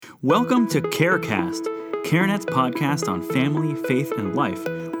Welcome to CareCast, CareNet's podcast on family, faith, and life,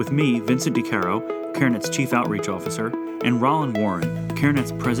 with me, Vincent DiCaro, CareNet's Chief Outreach Officer, and Roland Warren,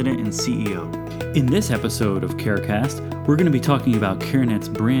 CareNet's President and CEO. In this episode of CareCast, we're going to be talking about CareNet's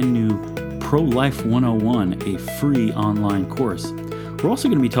brand new Pro-Life 101, a free online course. We're also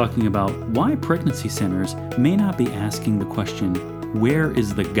going to be talking about why pregnancy centers may not be asking the question, where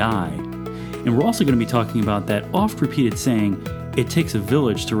is the guy? And we're also going to be talking about that oft-repeated saying, it takes a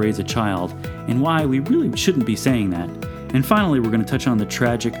village to raise a child, and why we really shouldn't be saying that. And finally, we're going to touch on the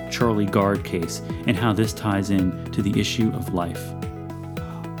tragic Charlie Gard case and how this ties in to the issue of life.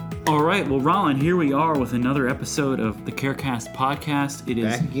 All right, well, Roland, here we are with another episode of the CareCast podcast. It is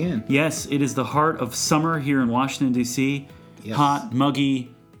back again. Yes, it is the heart of summer here in Washington, D.C. Yes. Hot,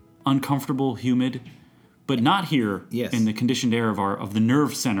 muggy, uncomfortable, humid. But not here in the conditioned air of the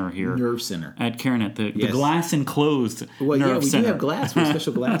Nerve Center here. Nerve Center. At CareNet, the glass enclosed Nerve Center. We do have glass. We have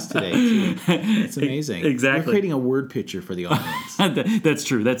special glass today, too. It's amazing. Exactly. We're creating a word picture for the audience. That's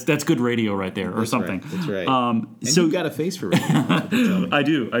true. That's good radio right there, or something. Right. That's right. And so you've got a face for radio. I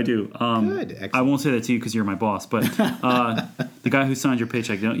do. Good. Excellent. I won't say that to you because you're my boss, but the guy who signed your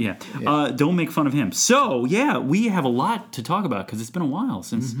paycheck, don't make fun of him. So, we have a lot to talk about because it's been a while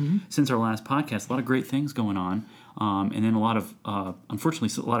since our last podcast. A lot of great things going on. And then a lot of,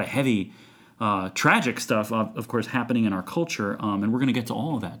 unfortunately, a lot of heavy, tragic stuff, of course, happening in our culture. And we're going to get to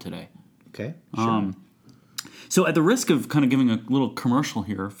all of that today. Okay, sure. So at the risk of kind of giving a little commercial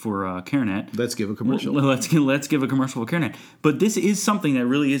here for CareNet. Let's give a commercial. Let's give a commercial for CareNet. But this is something that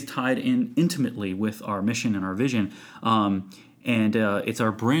really is tied in intimately with our mission and our vision. And it's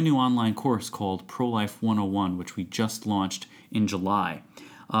our brand new online course called Pro-Life 101, which we just launched in July.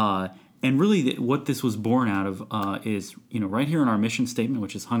 And really, what this was born out of is, right here in our mission statement,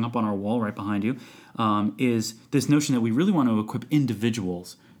 which is hung up on our wall right behind you, is this notion that we really want to equip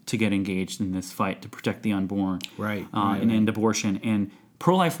individuals to get engaged in this fight to protect the unborn, and end abortion. And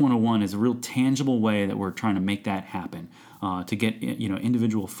Pro-Life 101 is a real tangible way that we're trying to make that happen, to get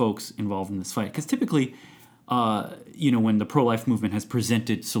individual folks involved in this fight. Because typically, when the pro-life movement has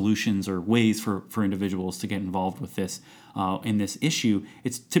presented solutions or ways for individuals to get involved with this in this issue,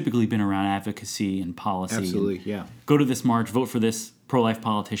 it's typically been around advocacy and policy. Absolutely, Go to this march, vote for this pro-life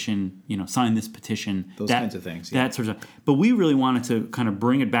politician, sign this petition. Those kinds of things. That sort of stuff. But we really wanted to kind of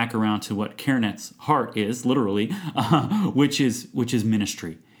bring it back around to what CareNet's heart is, literally, which is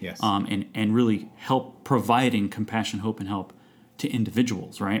ministry. Yes. And really help providing compassion, hope, and help to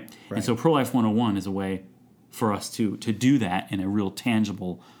individuals, right? And so Pro-Life 101 is a way for us to do that in a real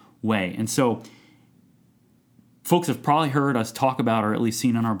tangible way. And so folks have probably heard us talk about, or at least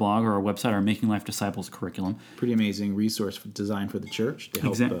seen on our blog or our website, our Making Life Disciples curriculum. Pretty amazing resource designed for the church to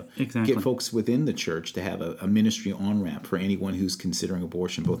help exactly. get folks within the church to have a ministry on-ramp for anyone who's considering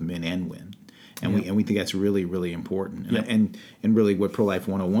abortion, both men and women. And we think that's really, really important. And really what Pro-Life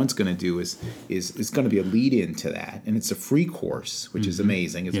 101 is going to do is going to be a lead-in to that. And it's a free course, which is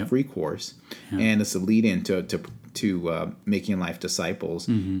amazing. It's a free course. And it's a lead-in to Making Life Disciples.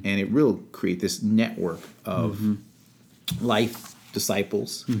 And it will create this network of life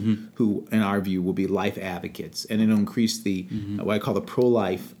disciples who, in our view, will be life advocates. And it'll increase the what I call the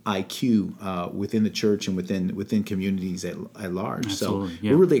pro-life IQ within the church and within communities at large. Absolutely, so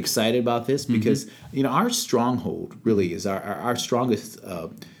we're really excited about this because our stronghold really is our strongest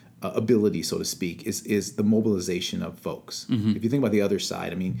ability, so to speak, is the mobilization of folks. If you think about the other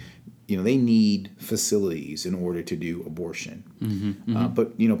side, they need facilities in order to do abortion.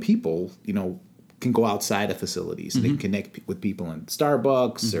 But people, can go outside of facilities. They can connect with people in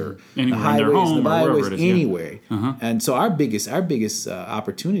Starbucks or anywhere, the highways, in their home, the byways, or anywhere. And so our biggest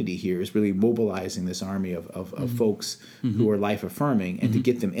opportunity here is really mobilizing this army of folks who are life affirming, and to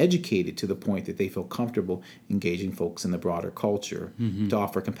get them educated to the point that they feel comfortable engaging folks in the broader culture to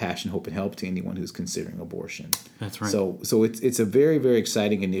offer compassion, hope, and help to anyone who's considering abortion. That's right. So it's a very, very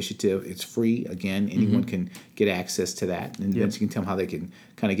exciting initiative. It's free. Again, anyone can get access to that, and then you can tell them how they can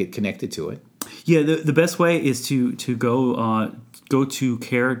kind of get connected to it. Yeah, the best way is to go to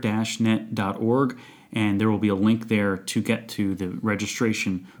care-net.org, and there will be a link there to get to the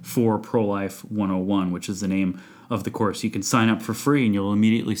registration for Pro-Life 101, which is the name of the course. You can sign up for free, and you'll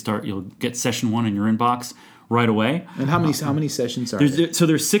immediately you'll get session 1 in your inbox right away. And how many sessions are there? So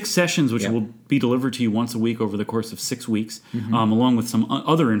there's 6 sessions which will be delivered to you once a week over the course of 6 weeks, along with some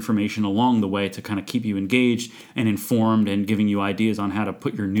other information along the way to kind of keep you engaged and informed and giving you ideas on how to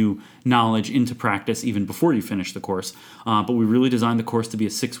put your new knowledge into practice even before you finish the course. But we really designed the course to be a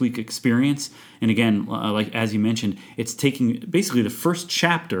 6-week experience. And again, like as you mentioned, it's taking basically the first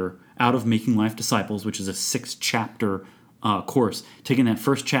chapter out of Making Life Disciples, which is a 6-chapter course, taking that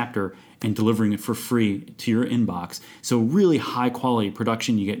first chapter and delivering it for free to your inbox. So really high quality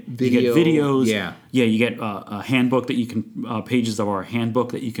production. You get videos. Yeah. You get a handbook that you can pages of our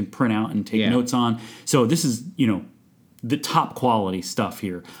handbook that you can print out and take notes on. So this is the top quality stuff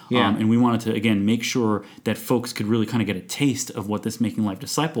here. Yeah. And we wanted to again make sure that folks could really kind of get a taste of what this Making Life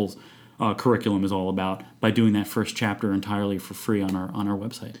Disciples curriculum is all about by doing that first chapter entirely for free on our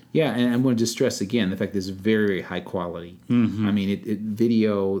website. Yeah, and I want to just stress again the fact that it's very, very high quality. Mm-hmm. I mean, it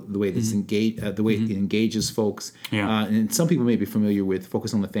video, the way this the way it engages folks. Yeah. And some people may be familiar with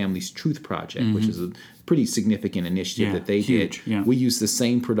Focus on the Family's Truth Project, which is a pretty significant initiative that they huge. did. Yeah. We use the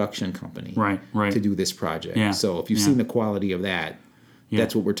same production company Right. to do this project. Yeah. So if you've seen the quality of that,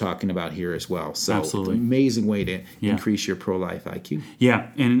 that's what we're talking about here as well. So Absolutely. It's an amazing way to increase your pro-life IQ. Yeah,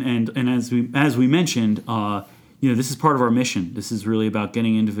 and as we mentioned, this is part of our mission. This is really about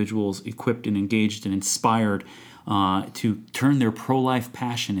getting individuals equipped and engaged and inspired to turn their pro-life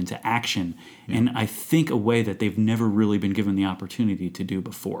passion into action, and I think a way that they've never really been given the opportunity to do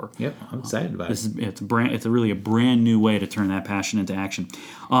before. Yep, I'm excited about it. It's really a brand new way to turn that passion into action,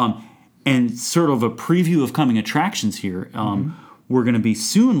 and sort of a preview of coming attractions here. We're going to be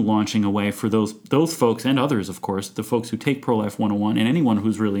soon launching a way for those folks and others, of course, the folks who take Pro-Life 101 and anyone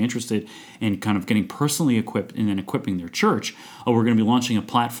who's really interested in kind of getting personally equipped and then equipping their church. We're going to be launching a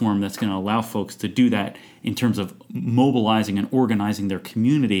platform that's going to allow folks to do that in terms of mobilizing and organizing their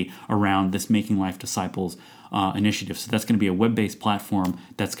community around this Making Life Disciples initiative. So that's going to be a web-based platform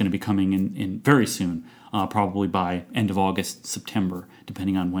that's going to be coming in very soon. Probably by end of August, September,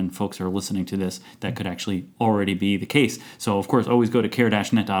 depending on when folks are listening to this. That could actually already be the case. So, of course, always go to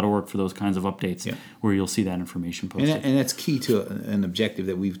care-net.org for those kinds of updates where you'll see that information posted. And that's key to an objective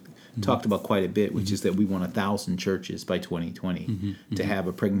that we've talked about quite a bit, which is that we want 1,000 churches by 2020 to have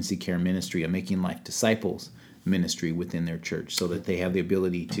a pregnancy care ministry, a Making Life Disciples ministry within their church, so that they have the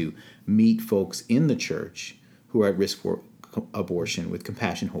ability to meet folks in the church who are at risk for abortion with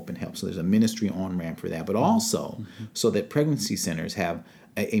compassion, hope, and help. So there's a ministry on-ramp for that, but also so that pregnancy centers have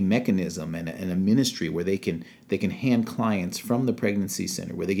a mechanism and a ministry where they can hand clients from the pregnancy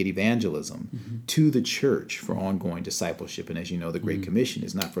center, where they get evangelism, to the church for ongoing discipleship. And as you know, the Great Commission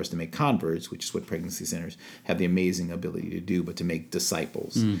is not for us to make converts, which is what pregnancy centers have the amazing ability to do, but to make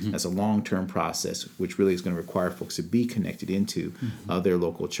disciples. That's a long-term process, which really is going to require folks to be connected into their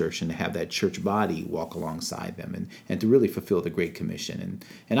local church and to have that church body walk alongside them and to really fulfill the Great Commission.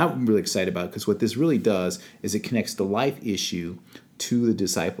 And I'm really excited about it because what this really does is it connects the life issue to the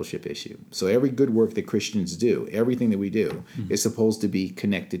discipleship issue. So every good work that Christians do, everything that we do, is supposed to be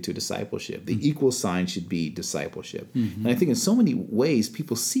connected to discipleship. The equal sign should be discipleship. And I think in so many ways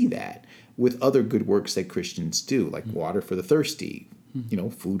people see that with other good works that Christians do, like water for the thirsty,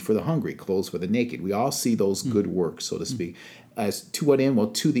 food for the hungry, clothes for the naked. We all see those good works, so to speak, as to what end? Well,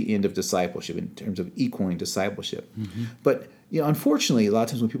 to the end of discipleship in terms of equaling discipleship. But unfortunately, a lot of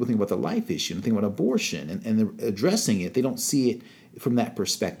times when people think about the life issue and think about abortion and they're addressing it, they don't see it from that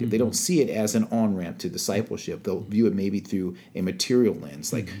perspective. They don't see it as an on-ramp to discipleship. They'll view it maybe through a material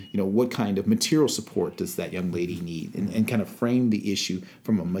lens, like, what kind of material support does that young lady need? And kind of frame the issue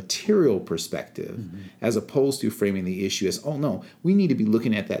from a material perspective, as opposed to framing the issue as, oh no, we need to be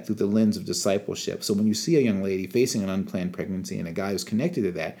looking at that through the lens of discipleship. So when you see a young lady facing an unplanned pregnancy and a guy who's connected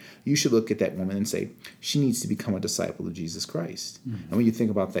to that, you should look at that woman and say, she needs to become a disciple of Jesus Christ. And when you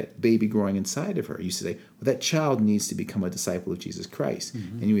think about that baby growing inside of her, you say, well, that child needs to become a disciple of Jesus Christ.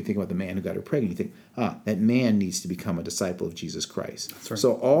 And you think about the man who got her pregnant, you think, that man needs to become a disciple of Jesus Christ. That's right.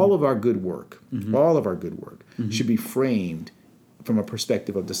 So all of our good work, should be framed from a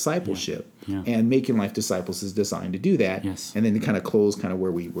perspective of discipleship. And Making Life Disciples is designed to do that. And then to kind of close kind of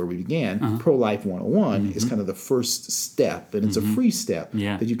where we began, Pro-Life 101 is kind of the first step, and it's a free step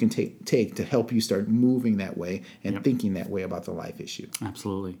that you can take to help you start moving that way and thinking that way about the life issue.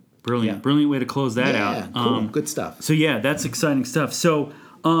 Absolutely. Brilliant. Brilliant way to close that out. Cool. Good stuff. So that's exciting stuff. So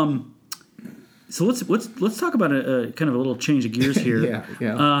let's talk about a kind of a little change of gears here.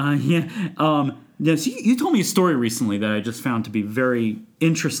 So you told me a story recently that I just found to be very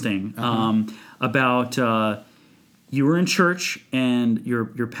interesting about you were in church and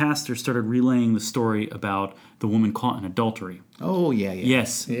your pastor started relaying the story about the woman caught in adultery. Oh yeah.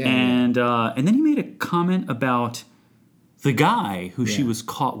 Yes, and then he made a comment about the guy who she Yeah. was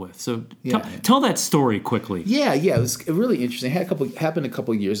caught with. So Yeah. tell that story quickly. Yeah, it was really interesting. It happened a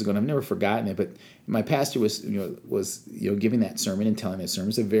couple of years ago, and I've never forgotten it. But my pastor was giving that sermon and telling that sermon.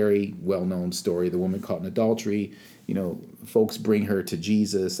 It's a very well known story. The woman caught in adultery. Folks bring her to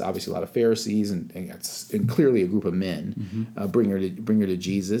Jesus. Obviously, a lot of Pharisees and clearly a group of men bring her to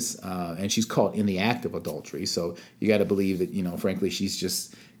Jesus, and she's caught in the act of adultery. So you got to believe that frankly, she's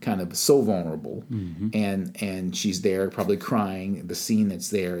just kind of so vulnerable, and she's there probably crying. The scene that's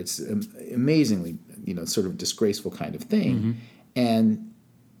there, it's amazingly sort of disgraceful kind of thing, and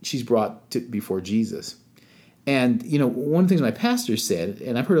she's brought before Jesus. And one of the things my pastor said,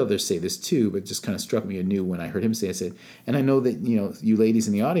 and I've heard others say this too, but it just kind of struck me anew when I heard him say it. I said, and I know that you ladies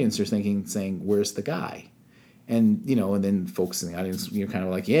in the audience are saying, "Where's the guy?" And and then folks in the audience kind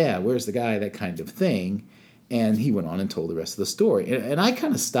of like, "Yeah, where's the guy?" That kind of thing. And he went on and told the rest of the story. And I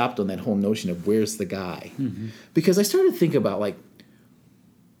kind of stopped on that whole notion of where's the guy, because I started to think about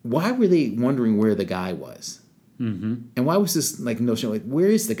why were they wondering where the guy was? And why was this notion of where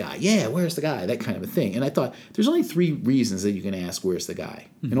is the guy? Yeah, where's the guy? That kind of a thing. And I thought there's only 3 reasons that you can ask where's the guy,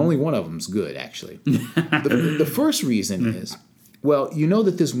 and only one of them's good actually. The first reason is, well,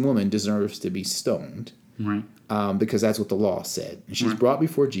 that this woman deserves to be stoned, Right. Because that's what the law said, and she's brought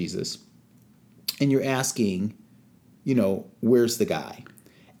before Jesus, and you're asking, where's the guy?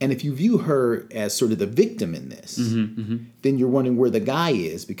 And if you view her as sort of the victim in this, then you're wondering where the guy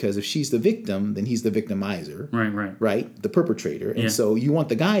is, because if she's the victim, then he's the victimizer. Right? The perpetrator. And so you want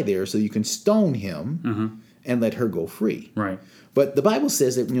the guy there so you can stone him and let her go free. Right. But the Bible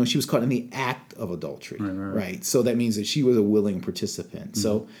says that she was caught in the act of adultery. Right? So that means that she was a willing participant.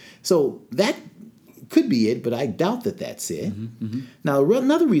 So that could be it, but I doubt that that's it. Now,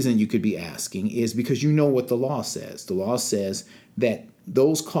 another reason you could be asking is because you know what the law says. The law says that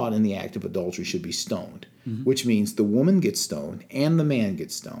those caught in the act of adultery should be stoned, which means the woman gets stoned and the man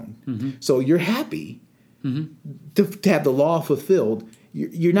gets stoned. So you're happy to have the law fulfilled.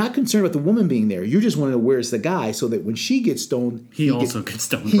 You're not concerned about the woman being there. You're just wondering where's the guy, so that when she gets stoned, he also gets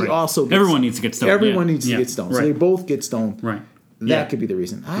stoned. Everyone needs to get stoned. Everyone needs to get stoned. So they both get stoned. Right. That could be the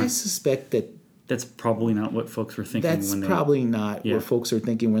reason. I suspect that that's probably not what folks were thinking. That's probably not what folks are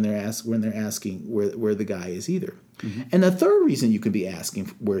thinking when they're asking where the guy is either. And the third reason you could be asking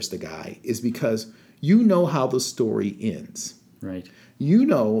where's the guy is because you know how the story ends. Right. You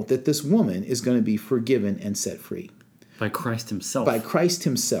know that this woman is going to be forgiven and set free. By Christ himself. By Christ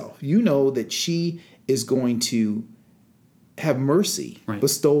himself. You know that she is going to have mercy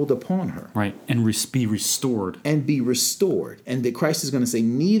bestowed upon her. Right. And be restored. And be restored. And that Christ is going to say,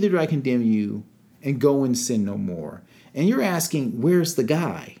 neither do I condemn you, and go and sin no more. And you're asking, where's the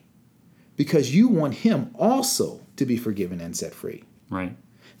guy? Because you want him also to be forgiven and set free. Right.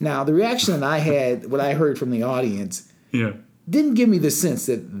 Now, the reaction that I had, what I heard from the audience, didn't give me the sense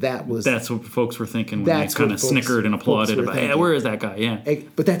that was... That's what folks were thinking when they kind of snickered and applauded about, hey, where is that guy? Yeah.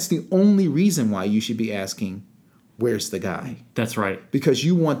 But that's the only reason why you should be asking, where's the guy? That's right. Because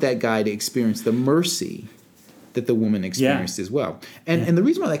you want that guy to experience the mercy that the woman experienced as well. And the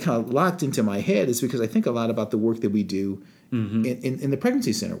reason why that kind of locked into my head is because I think a lot about the work that we do in the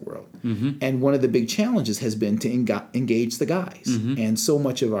pregnancy center world. And one of the big challenges has been to engage the guys. And so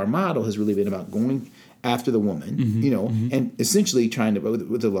much of our model has really been about going after the woman, and essentially trying to,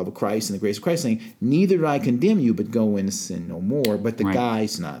 with the love of Christ and the grace of Christ, saying, neither do I condemn you, but go and sin no more. But the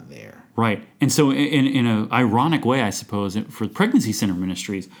guy's not there. Right. And so in an ironic way, I suppose, for pregnancy center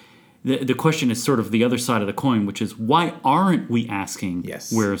ministries, the question is sort of the other side of the coin, which is, why aren't we asking,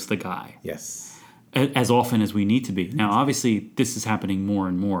 where's the guy? Yes. As often as we need to be. Now, obviously, this is happening more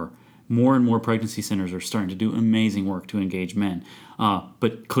and more. More and more pregnancy centers are starting to do amazing work to engage men.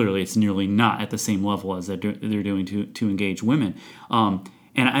 But clearly, it's nearly not at the same level as they're doing to engage women.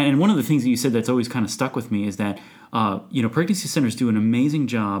 And one of the things that you said that's always kind of stuck with me is that, pregnancy centers do an amazing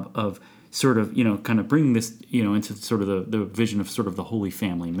job of sort of, kind of bringing this, into sort of the vision of sort of the Holy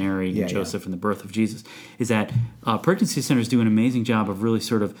Family, Mary and Joseph and the birth of Jesus, is that pregnancy centers do an amazing job of really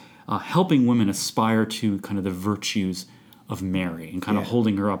sort of helping women aspire to kind of the virtues of Mary and kind of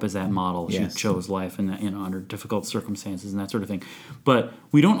holding her up as that model. She chose life and under difficult circumstances and that sort of thing. But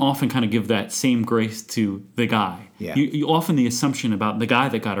we don't often kind of give that same grace to the guy. Yeah. You often the assumption about the guy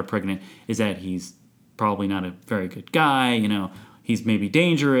that got her pregnant is that he's probably not a very good guy, he's maybe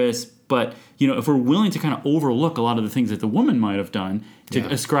dangerous. But, if we're willing to kind of overlook a lot of the things that the woman might have done to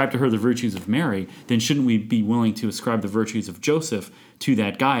ascribe to her the virtues of Mary, then shouldn't we be willing to ascribe the virtues of Joseph to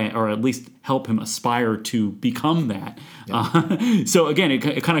that guy, or at least help him aspire to become that? Yeah. So again,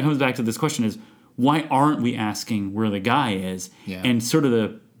 it kind of comes back to this question is, why aren't we asking where the guy is? Yeah. And sort of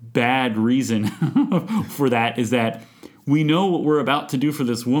the bad reason for that is that we know what we're about to do for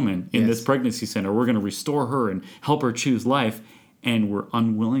this woman in Yes. this pregnancy center. We're going to restore her and help her choose life. And we're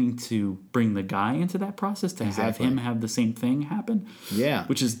unwilling to bring the guy into that process to have him have the same thing happen. Yeah.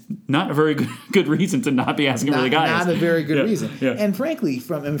 Which is not a very good reason to not be asking for the guy. Not a very good reason. Yeah. And frankly,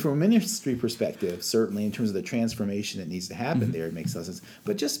 from a ministry perspective, certainly in terms of the transformation that needs to happen there, it makes no sense.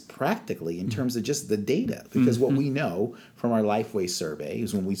 But just practically, in terms of just the data, because what we know from our Lifeway survey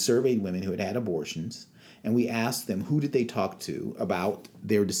is when we surveyed women who had had abortions, and we asked them who did they talk to about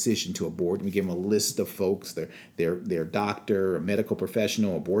their decision to abort. And we gave them a list of folks, their doctor, a medical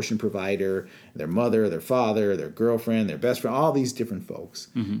professional, abortion provider, their mother, their father, their girlfriend, their best friend, all these different folks,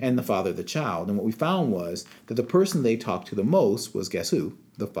 and the father of the child. And what we found was that the person they talked to the most was, guess who?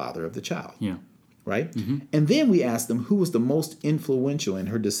 The father of the child. Yeah. Right? And then we asked them who was the most influential in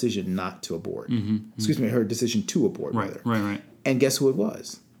her decision not to abort. Excuse me, her decision to abort, rather. Right. And guess who it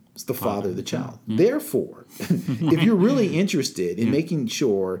was? It's the father of the child. Therefore, if you're really interested in making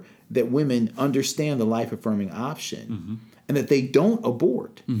sure that women understand the life-affirming option and that they don't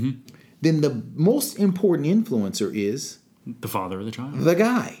abort, then the most important influencer is the father of the child. the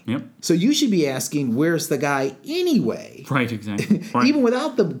guy. Yep. So you should be asking, where's the guy anyway? Right, exactly. Right. Even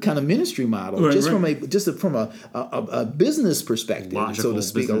without the kind of ministry model, Right, just right. from a business perspective, so to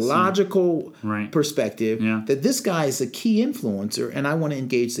speak, a business, logical right. perspective, Yeah. that this guy is a key influencer, and I want to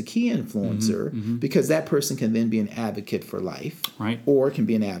engage the key influencer because that person can then be an advocate for life, Right. or can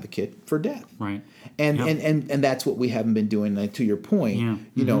be an advocate for death. Right. And, Yep. and that's what we haven't been doing. Like, to your point, Yeah.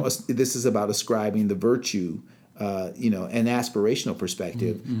 you know, this is about ascribing the virtue, an aspirational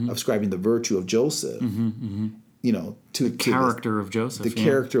perspective, of ascribing the virtue of Joseph, you know, to the Character of Joseph. the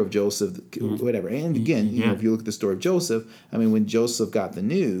character of Joseph, whatever. And again, you know, if you look at the story of Joseph, I mean, when Joseph got the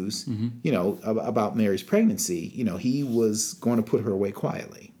news, you know, about Mary's pregnancy, you know, he was going to put her away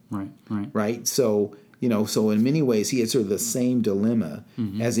quietly. Right. So, you know, so in many ways, he had sort of the same dilemma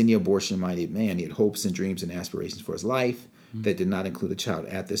as any abortion-minded man. He had hopes and dreams and aspirations for his life that did not include a child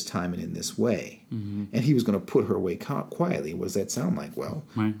at this time and in this way. And he was going to put her away quietly. What does that sound like? Well,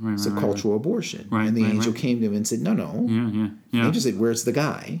 it's a cultural abortion. And the angel came to him and said, no. The angel said, where's the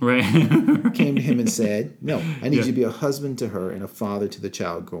guy? Came to him and said, no, I need you to be a husband to her and a father to the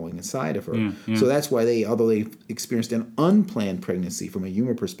child growing inside of her. So that's why although they experienced an unplanned pregnancy from a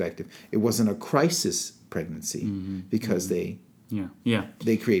human perspective, it wasn't a crisis pregnancy because they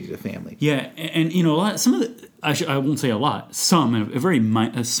created a family. Yeah, and you know, some of the I won't say a lot, a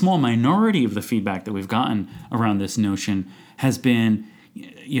small minority of the feedback that we've gotten around this notion has been,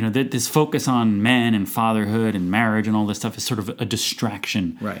 you know, that this focus on men and fatherhood and marriage and all this stuff is sort of a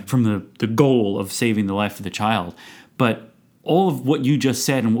distraction from the goal of saving the life of the child. But all of what you just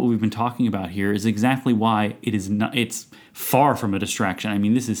said and what we've been talking about here is exactly why it's far from a distraction. I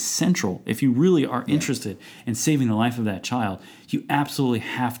mean, this is central. If you really are interested in saving the life of that child, you absolutely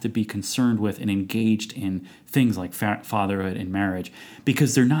have to be concerned with and engaged in things like fatherhood and marriage,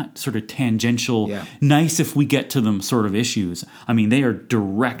 because they're not sort of tangential, nice if we get to them sort of issues. I mean, they are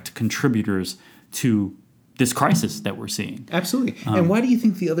direct contributors to this crisis that we're seeing. Absolutely. And why do you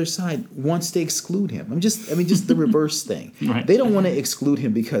think the other side wants to exclude him? Just the reverse thing. They don't want to exclude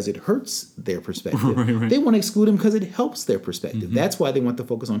him because it hurts their perspective. They want to exclude him because it helps their perspective. That's why they want to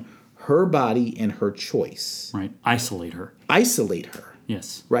focus on her body and her choice. Isolate her.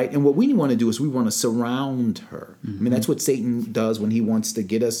 Yes. Right? And what we want to do is we want to surround her. I mean, that's what Satan does when he wants to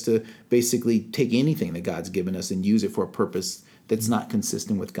get us to basically take anything that God's given us and use it for a purpose that's not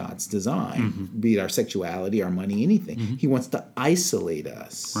consistent with God's design, be it our sexuality, our money, anything. He wants to isolate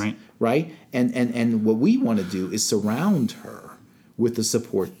us. Right? And what we want to do is surround her with the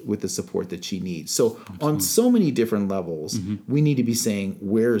support that she needs. So on so many different levels, we need to be saying,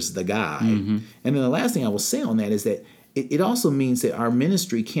 where's the guy? And then the last thing I will say on that is that it also means that our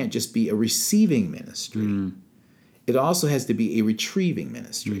ministry can't just be a receiving ministry. It also has to be a retrieving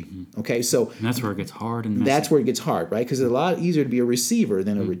ministry. Okay, so and that's where it gets hard. And that's where it gets hard, right? Because it's a lot easier to be a receiver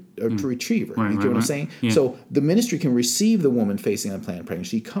than a retriever. You get what I'm saying? Yeah. So the ministry can receive the woman facing unplanned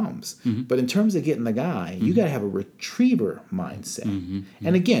pregnancy. She comes. But in terms of getting the guy, you got to have a retriever mindset.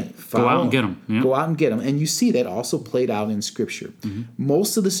 And again, go out and get him. Go out and get them. And you see that also played out in Scripture.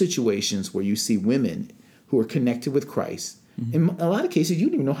 Most of the situations where you see women who are connected with Christ, in a lot of cases, you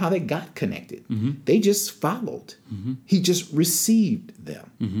don't even know how they got connected. They just followed. He just received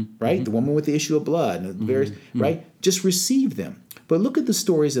them, right? The woman with the issue of blood, and various, right? Just received them. But look at the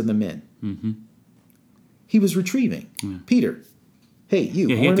stories of the men. He was retrieving. Peter, hey, you.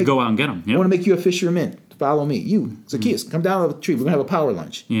 Yeah, he had to go out and get them. I want to make you a fisher of men. Follow me. You, Zacchaeus, come down off the tree. We're going to have a power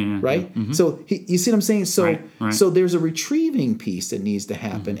lunch. Right? So you see what I'm saying? So there's a retrieving piece that needs to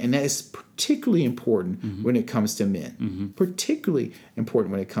happen, and that is particularly important when it comes to men. Particularly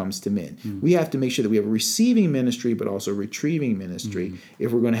important when it comes to men. We have to make sure that we have a receiving ministry, but also a retrieving ministry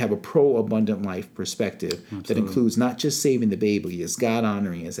if we're going to have a pro-abundant life perspective that includes not just saving the baby, as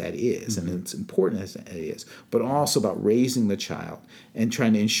God-honoring as that is, and it's important as that is, but also about raising the child and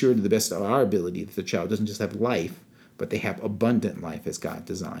trying to ensure to the best of our ability that the child doesn't just have life, but they have abundant life as God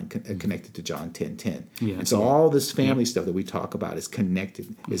designed, connected to John 10:10. Yeah, and so all this family stuff that we talk about is connected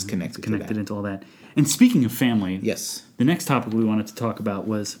to that. into all that. And speaking of family, Yes. the next topic we wanted to talk about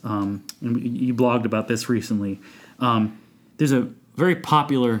was, and you blogged about this recently. There's a very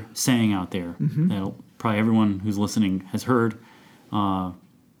popular saying out there that probably everyone who's listening has heard,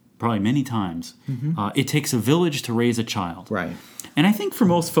 probably many times. It takes a village to raise a child. Right. And I think for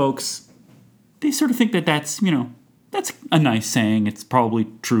most folks, they sort of think that that's a nice saying. It's probably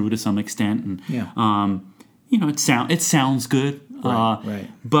true to some extent, and it sounds good. Right.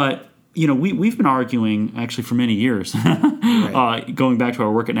 But we've been arguing actually for many years, going back to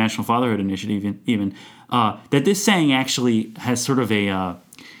our work at National Fatherhood Initiative, even that this saying actually has sort of a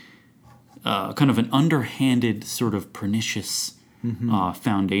kind of an underhanded, sort of pernicious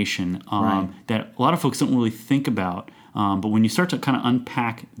foundation that a lot of folks don't really think about. But when you start to kind of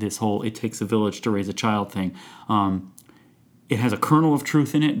unpack this whole "it takes a village to raise a child" thing, it has a kernel of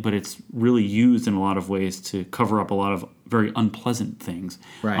truth in it, but it's really used in a lot of ways to cover up a lot of very unpleasant things.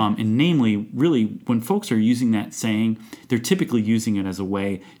 Right. And namely, really, when folks are using that saying, they're typically using it as a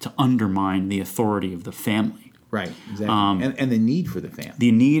way to undermine the authority of the family. Right, exactly. And the need for the family.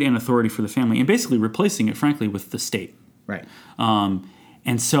 The need and authority for the family, and basically replacing it, frankly, with the state. Right.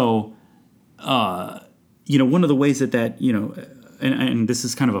 And so... one of the ways that and this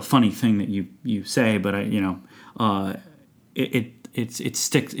is kind of a funny thing that you say, but it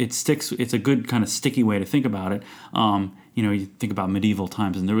sticks. It's a good kind of sticky way to think about it. You think about medieval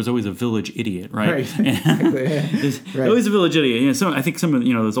times, and there was always a village idiot, right? There's always a village idiot. So I think some of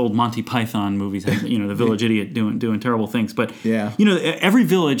those old Monty Python movies have the village idiot doing terrible things. But every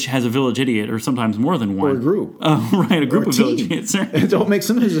village has a village idiot, or sometimes more than one. Or a group. A group of village idiots. Don't make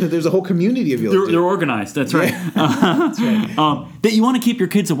sometimes there's a whole community of village idiots. They're organized. That's right. That's right. That you want to keep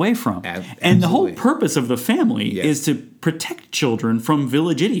your kids away from. And the whole purpose of the family is to protect children from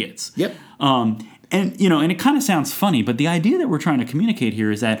village idiots. Yep. And it kind of sounds funny, but the idea that we're trying to communicate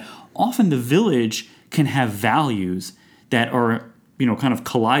here is that often the village can have values that are, kind of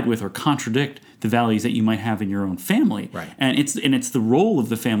collide with or contradict the values that you might have in your own family. Right. And it's the role of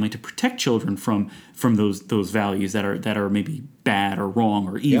the family to protect children from those values that are maybe bad or wrong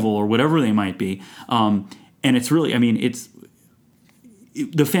or evil or whatever they might be. And it's really,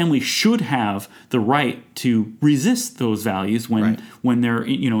 the family should have the right to resist those values when they're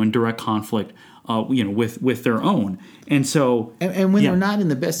in direct conflict with their own. And so and when they're not in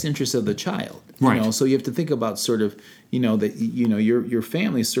the best interest of the child. So you have to think about sort of that your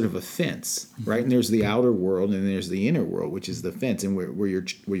family is sort of a fence, right? And there's the outer world and there's the inner world, which is the fence, and where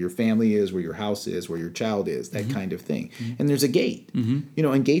your family is, where your house is, where your child is, that kind of thing. And there's a gate.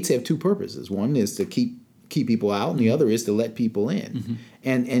 And gates have two purposes. One is to keep people out, and the other is to let people in.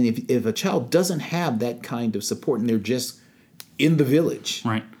 And if a child doesn't have that kind of support and they're just in the village,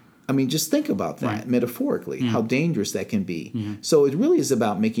 right? Just think about that metaphorically, how dangerous that can be. So it really is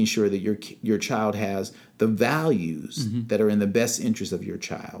about making sure that your child has the values that are in the best interest of your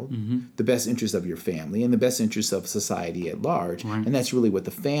child, the best interest of your family, and the best interest of society at large. Right. And that's really what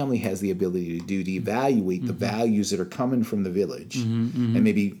the family has the ability to do, to evaluate the values that are coming from the village, and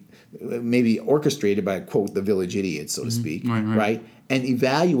maybe orchestrated by, quote, the village idiot, so to speak, right? And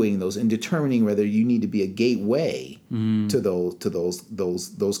evaluating those and determining whether you need to be a gateway to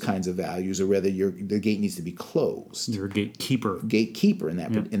those kinds of values, or whether the gate needs to be closed. You're a gatekeeper. Gatekeeper in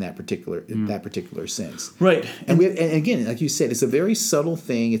that particular sense. Right. And again, like you said, it's a very subtle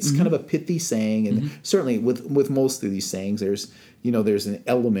thing. It's kind of a pithy saying, and certainly with most of these sayings, there's an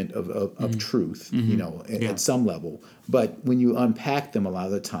element of truth, at some level. But when you unpack them a lot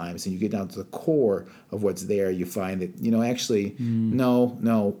of the times and you get down to the core of what's there, you find that, actually,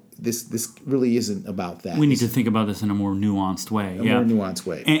 no, this really isn't about that. We need to think about this in a more nuanced way. More nuanced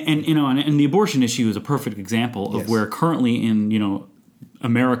way. And the abortion issue is a perfect example of where currently in,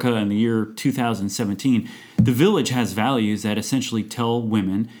 America in the year 2017, the village has values that essentially tell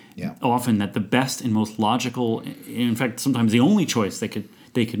women often that the best and most logical, in fact, sometimes the only choice they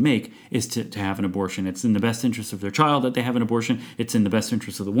could make is to have an abortion. It's in the best interest of their child that they have an abortion. It's in the best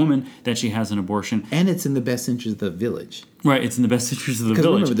interest of the woman that she has an abortion. And it's in the best interest of the village. Right, it's in the best interest of the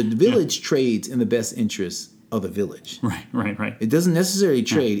village. Because remember, the village trades in the best interest of the village. Right. It doesn't necessarily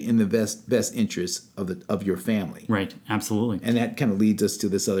trade in the best interests of your family. Right, absolutely. And that kind of leads us to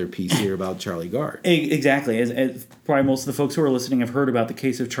this other piece here about Charlie Gard. Exactly. As probably most of the folks who are listening have heard about the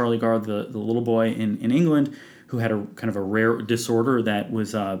case of Charlie Gard, the little boy in England who had a kind of a rare disorder that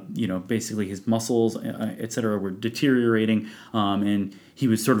was, basically his muscles, et cetera, were deteriorating, and he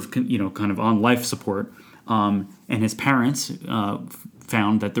was sort of, kind of on life support. And his parents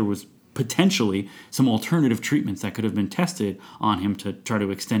found that there was potentially some alternative treatments that could have been tested on him to try to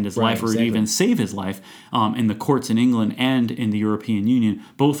extend his life or even save his life. And the courts in England and in the European Union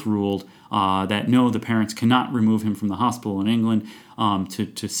both ruled that no, the parents cannot remove him from the hospital in England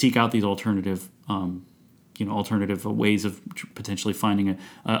to seek out these alternative ways of potentially finding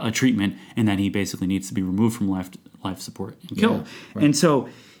a treatment, and that he basically needs to be removed from life support and killed. Right. And so,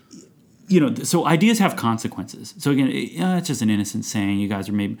 so ideas have consequences. So again, it's just an innocent saying. You guys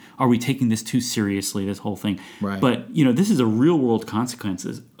are we taking this too seriously, this whole thing? Right. But, this is a real world consequence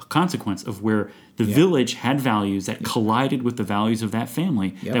of where the village had values that collided with the values of that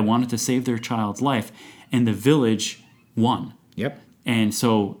family that wanted to save their child's life, and the village won. Yep. And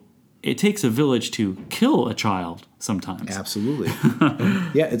so it takes a village to kill a child sometimes. Absolutely.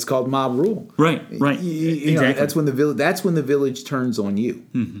 Yeah, it's called mob rule. Right. Exactly. That's when the village turns on you.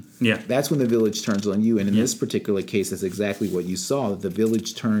 Mm-hmm. Yeah. That's when the village turns on you. And in this particular case, that's exactly what you saw. The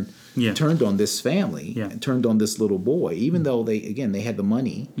village turned on this family and turned on this little boy, even though they had the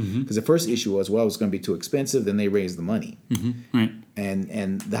money. Because the first issue was, well, it was going to be too expensive. Then they raised the money. Mm-hmm. Right.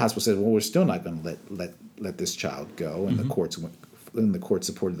 And the hospital said, well, we're still not going to let this child go. And the courts went. And the court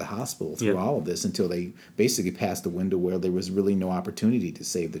supported the hospital through all of this until they basically passed the window where there was really no opportunity to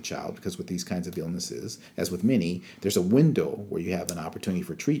save the child, because with these kinds of illnesses, as with many, there's a window where you have an opportunity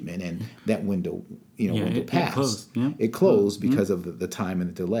for treatment, and that window, passed. It closed because of the time and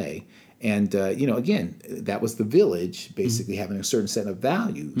the delay. And, again, that was the village basically having a certain set of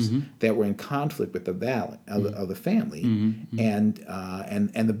values that were in conflict with the of the family. And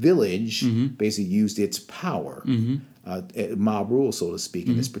the village basically used its power, mob rule, so to speak,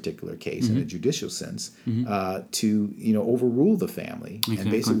 in this particular case, in a judicial sense, to, overrule the family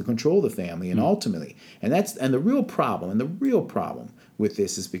and basically control the family. And ultimately, and the real problem with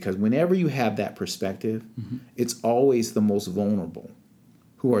this is because whenever you have that perspective, it's always the most vulnerable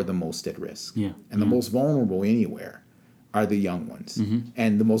who are the most at risk. And the most vulnerable anywhere are the young ones.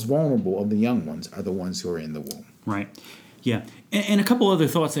 And the most vulnerable of the young ones are the ones who are in the womb. Right. Yeah. And a couple other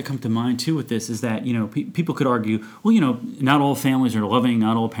thoughts that come to mind, too, with this is that, people could argue, well, not all families are loving,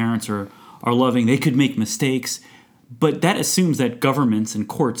 not all parents are loving. They could make mistakes. But that assumes that governments and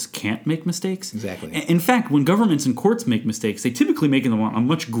courts can't make mistakes. Exactly. In fact, when governments and courts make mistakes, they typically make them on a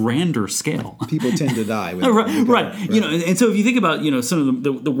much grander scale. People tend to die. Right. And so if you think about, some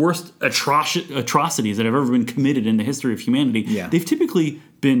of the worst atrocities that have ever been committed in the history of humanity, they've typically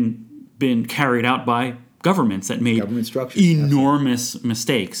been carried out by governments that made enormous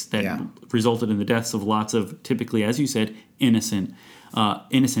mistakes that resulted in the deaths of lots of, typically, as you said, innocent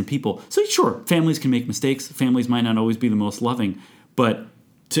people. So sure, families can make mistakes. Families might not always be the most loving, but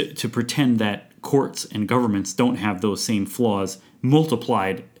to pretend that courts and governments don't have those same flaws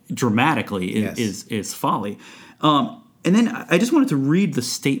multiplied dramatically is folly. And then I just wanted to read the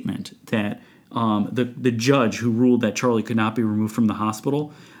statement that the judge who ruled that Charlie could not be removed from the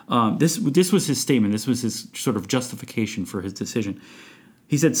hospital. This was his statement. This was his sort of justification for his decision.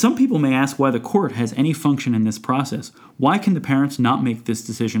 He said, "Some people may ask why the court has any function in this process. Why can the parents not make this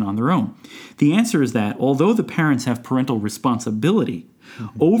decision on their own? The answer is that, although the parents have parental responsibility,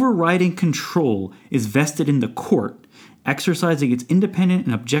 overriding control is vested in the court, exercising its independent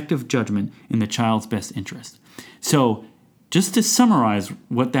and objective judgment in the child's best interest." So, just to summarize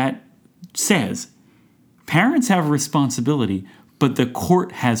what that says, parents have responsibility, but the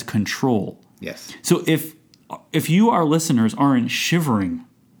court has control. Yes. So if you, our listeners, aren't shivering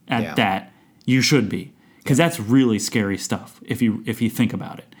at that, you should be, because that's really scary stuff if you think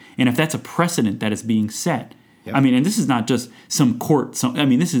about it. And if that's a precedent that is being set, and this is not just some court.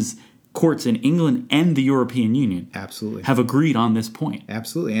 This is courts in England and the European Union. Absolutely. Have agreed on this point.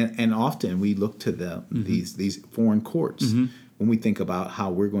 Absolutely, and often we look to these foreign courts when we think about how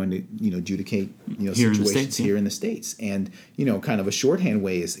we're going to adjudicate situations here in the States. And kind of a shorthand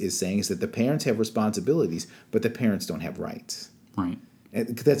way is saying that the parents have responsibilities, but the parents don't have rights. Right.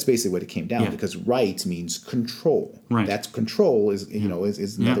 And that's basically what it came down to, because rights means control. Right. That's control is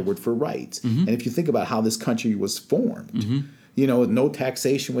another word for rights. And if you think about how this country was formed, no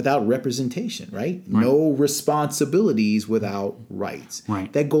taxation without representation, right? No responsibilities without rights.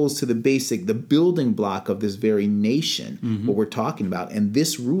 Right. That goes to the building block of this very nation, what we're talking about. And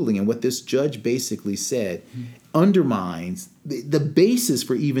this ruling and what this judge basically said undermines the basis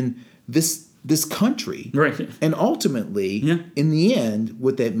for even this country. Right. And ultimately, in the end,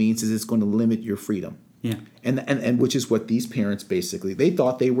 what that means is it's going to limit your freedom. Yeah. And which is what these parents basically, they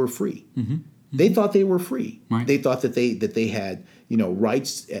thought they were free. They thought they were free. Right. They thought that they had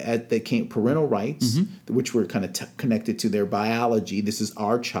rights parental rights, which were kind of connected to their biology. This is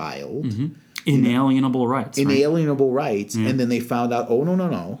our child. Inalienable rights. Inalienable rights, and then they found out, oh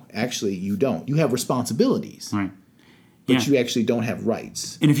no, actually you don't. You have responsibilities, right? But you actually don't have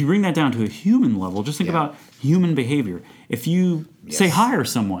rights. And if you bring that down to a human level, just think about human behavior. If you say hire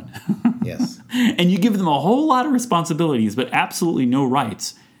someone, and you give them a whole lot of responsibilities but absolutely no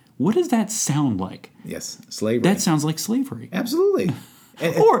rights. What does that sound like? Yes, slavery. That sounds like slavery. Absolutely.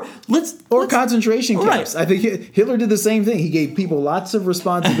 Or concentration camps. Right. I think Hitler did the same thing. He gave people lots of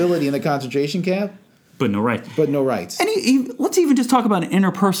responsibility in the concentration camp, but no rights. And let's even just talk about an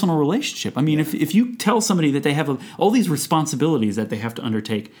interpersonal relationship. I mean, if you tell somebody that they have all these responsibilities that they have to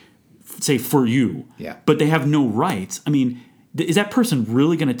undertake, say for you, but they have no rights. I mean, is that person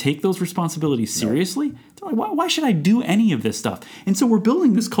really going to take those responsibilities seriously? No. They're like, why should I do any of this stuff? And so we're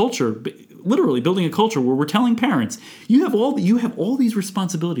building this culture, literally building a culture where we're telling parents, you have all these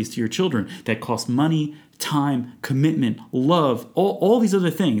responsibilities to your children that cost money, time, commitment, love, all these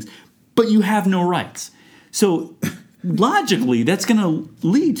other things, but you have no rights. So logically, that's going to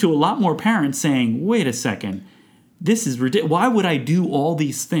lead to a lot more parents saying, wait a second, this is ridiculous. Why would I do all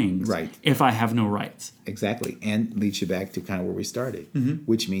these things if I have no rights? Exactly. And leads you back to kind of where we started,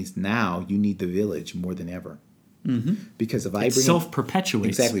 which means now you need the village more than ever. Because if it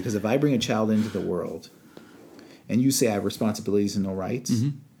self-perpetuates. Exactly. Because if I bring a child into the world and you say I have responsibilities and no rights,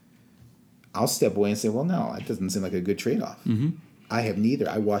 I'll step away and say, well, no, that doesn't seem like a good trade-off. I have neither.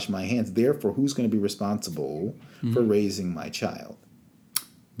 I wash my hands. Therefore, who's going to be responsible for raising my child?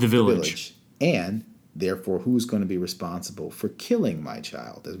 The village. And therefore, who's going to be responsible for killing my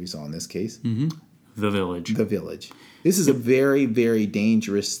child, as we saw in this case? The village. The village. This is a very, very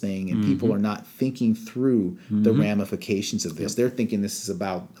dangerous thing, and people are not thinking through the ramifications of this. They're thinking this is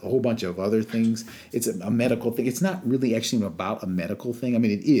about a whole bunch of other things. It's a medical thing. It's not really actually about a medical thing. I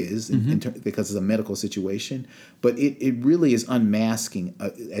mean, it is because it's a medical situation, but it really is unmasking,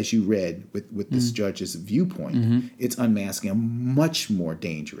 as you read with this judge's viewpoint, it's unmasking a much more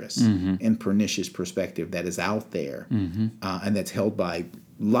dangerous and pernicious perspective that is out there and that's held by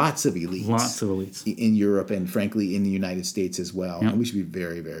lots of elites in Europe and frankly in the United States as well. And we should be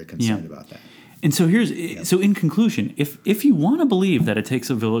very, very concerned about that. And so so in conclusion, if you want to believe that it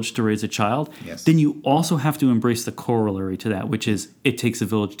takes a village to raise a child, then you also have to embrace the corollary to that, which is it takes a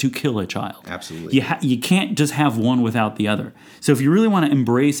village to kill a child. Absolutely. You can't just have one without the other. So if you really want to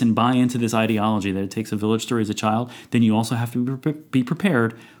embrace and buy into this ideology that it takes a village to raise a child, then you also have to be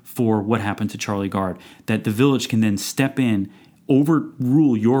prepared for what happened to Charlie Gard, that the village can then step in,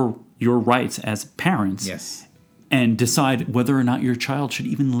 overrule your rights as parents, and decide whether or not your child should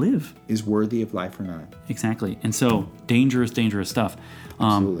even live, is worthy of life or not. Exactly. And so dangerous stuff.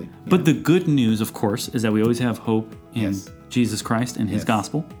 Absolutely. But the good news, of course, is that we always have hope in Jesus Christ and His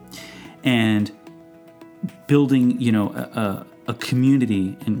gospel, and building a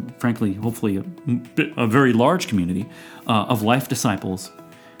community, and frankly, hopefully a very large community of life disciples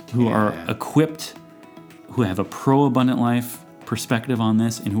who are equipped, who have a pro-abundant life perspective on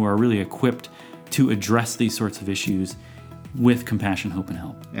this, and who are really equipped to address these sorts of issues with compassion, hope, and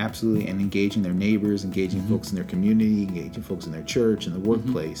help. Absolutely, and engaging their neighbors, engaging folks in their community, engaging folks in their church and the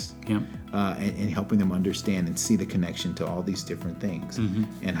workplace, and helping them understand and see the connection to all these different things,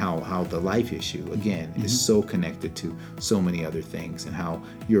 and how the life issue, again, is so connected to so many other things, and how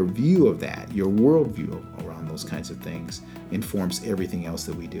your view of that, your worldview around those kinds of things, informs everything else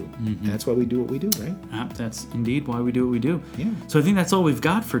that we do. And that's why we do what we do, right? That's indeed why we do what we do. Yeah. So I think that's all we've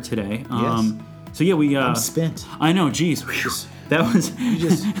got for today. Yes. So yeah, I'm spent. I know, geez. That was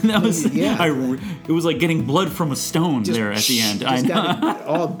it was like getting blood from a stone there at the end. I know.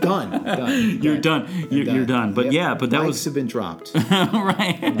 All done. You're done. You're done. But but that mics have been dropped.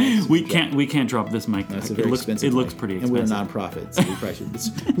 Right. We can't drop this mic. That's a very expensive. It looks pretty expensive. And we're a nonprofit, so we probably should.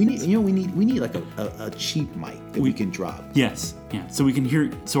 We need like a cheap mic that we can drop. Yes. Yeah. So we can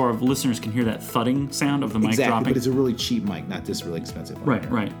hear. So our listeners can hear that thudding sound of the mic dropping. But it's a really cheap mic, not this really expensive one.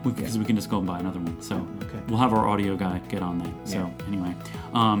 Right. Because we can just go and buy another one. So we'll have our audio guy get on that. So anyway,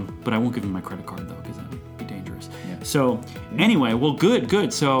 but I won't give him my credit card though, because that would be dangerous. So anyway, well,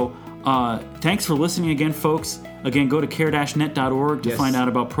 good. So thanks for listening again, folks. again, go to care-net.org to Yes. find out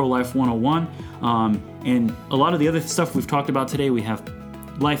about Pro-Life 101. And a lot of the other stuff we've talked about today, we have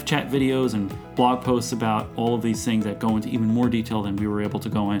live chat videos and blog posts about all of these things that go into even more detail than we were able to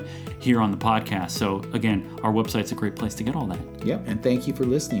go in here on the podcast. So again, our website's a great place to get all that. Yep, and thank you for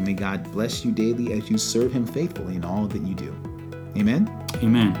listening. May God bless you daily as you serve him faithfully in all that you do. Amen?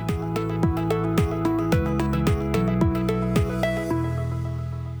 Amen.